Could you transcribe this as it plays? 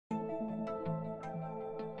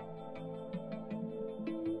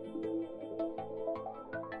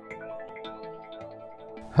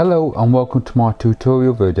Hello and welcome to my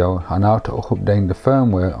tutorial video on how to update the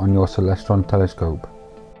firmware on your Celestron telescope.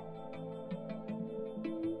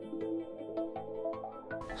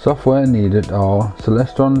 Software needed are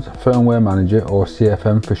Celestron's Firmware Manager, or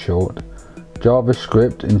CFM for short,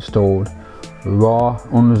 JavaScript installed, raw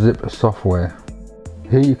unzipped software.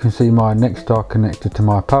 Here you can see my Nexstar connected to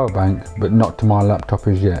my power bank but not to my laptop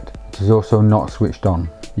as yet. It is also not switched on.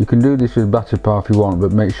 You can do this with battery power if you want,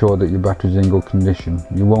 but make sure that your battery is in good condition.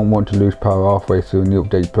 You won't want to lose power halfway through the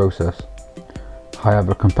update process. I have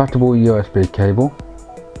a compatible USB cable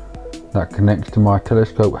that connects to my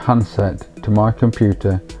telescope handset to my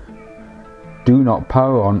computer. Do not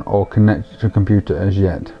power on or connect to the computer as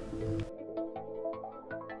yet.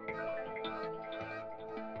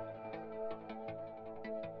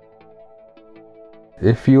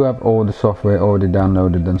 If you have all the software already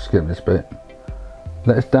downloaded, then skip this bit.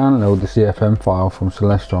 Let's download the CFM file from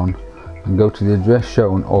Celestron and go to the address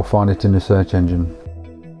shown or find it in the search engine.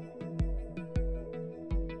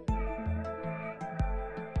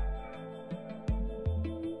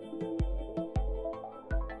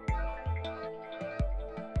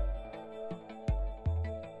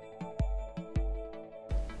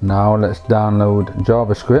 Now let's download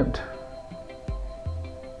JavaScript.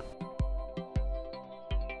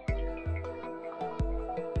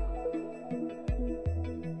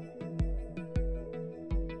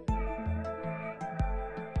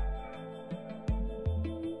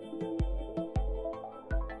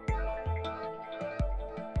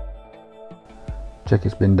 Check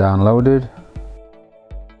it's been downloaded.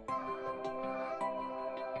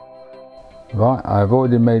 Right, I've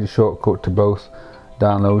already made a shortcut to both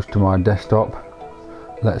downloads to my desktop.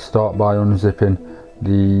 Let's start by unzipping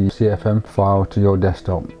the CFM file to your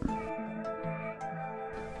desktop.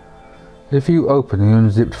 If you open the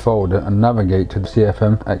unzipped folder and navigate to the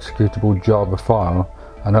CFM executable Java file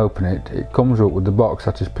and open it, it comes up with the box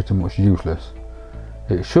that is pretty much useless.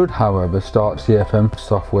 It should, however, start CFM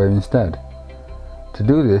software instead. To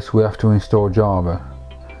do this, we have to install Java.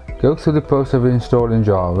 Go through the process of installing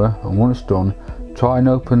Java, and once done, try and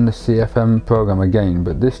open the CFM program again,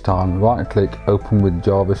 but this time right click Open with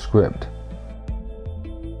JavaScript.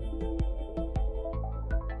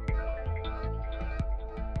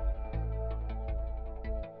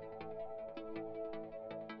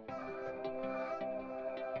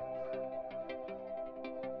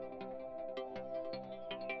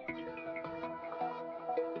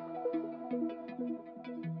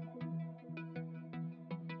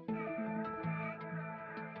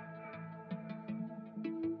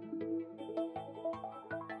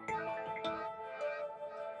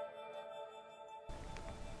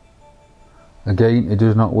 Again, it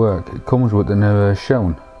does not work. It comes with an error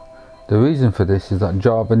shown. The reason for this is that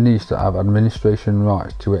Java needs to have administration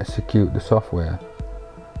rights to execute the software.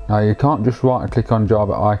 Now, you can't just right click on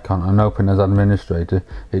Java icon and open as administrator.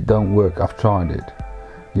 It don't work, I've tried it.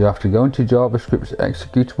 You have to go into JavaScript's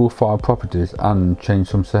executable file properties and change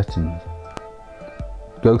some settings.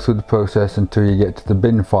 Go through the process until you get to the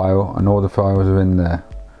bin file and all the files are in there.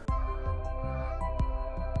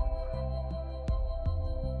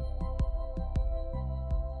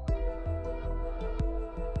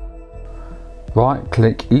 Right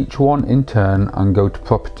click each one in turn and go to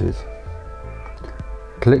Properties.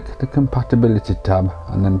 Click the Compatibility tab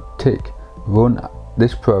and then tick Run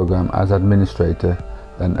this program as administrator,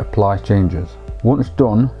 then Apply changes. Once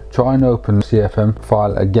done, try and open the CFM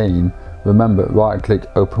file again. Remember, right click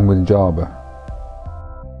Open with Java.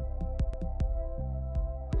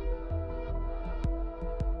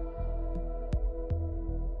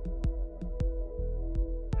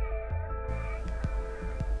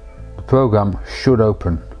 Program should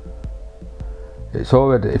open. It's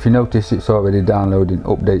already, if you notice, it's already downloading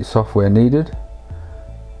update software needed.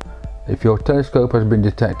 If your telescope has been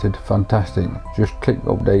detected, fantastic, just click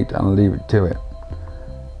update and leave it to it.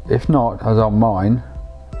 If not, as on mine,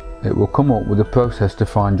 it will come up with a process to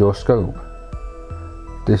find your scope.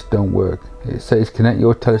 This don't work. It says connect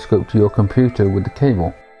your telescope to your computer with the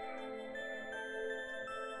cable.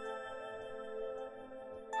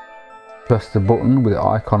 Press the button with the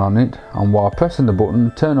icon on it, and while pressing the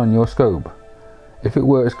button, turn on your scope. If it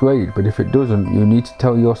works, great, but if it doesn't, you need to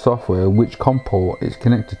tell your software which COM port it's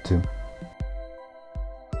connected to.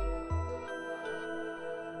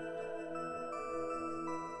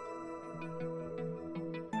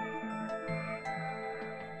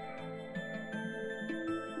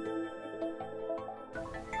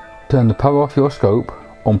 Turn the power off your scope,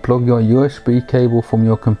 unplug your USB cable from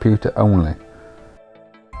your computer only.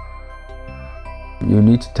 You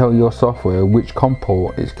need to tell your software which COM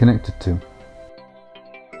port it's connected to.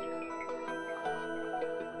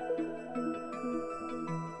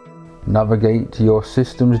 navigate to your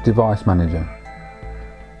system's device manager.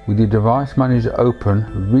 With your device manager open,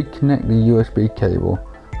 reconnect the USB cable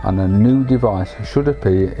and a new device should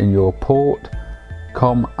appear in your port,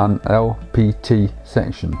 COM and LPT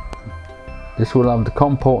section. This will have the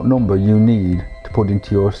COM port number you need to put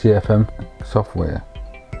into your CFM software.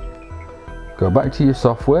 Go back to your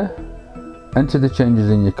software, enter the changes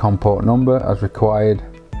in your COM port number as required.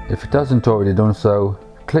 If it hasn't already done so,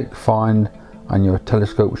 click Find and your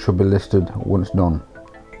telescope should be listed once done.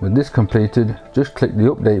 With this completed, just click the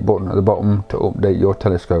update button at the bottom to update your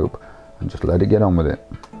telescope and just let it get on with it.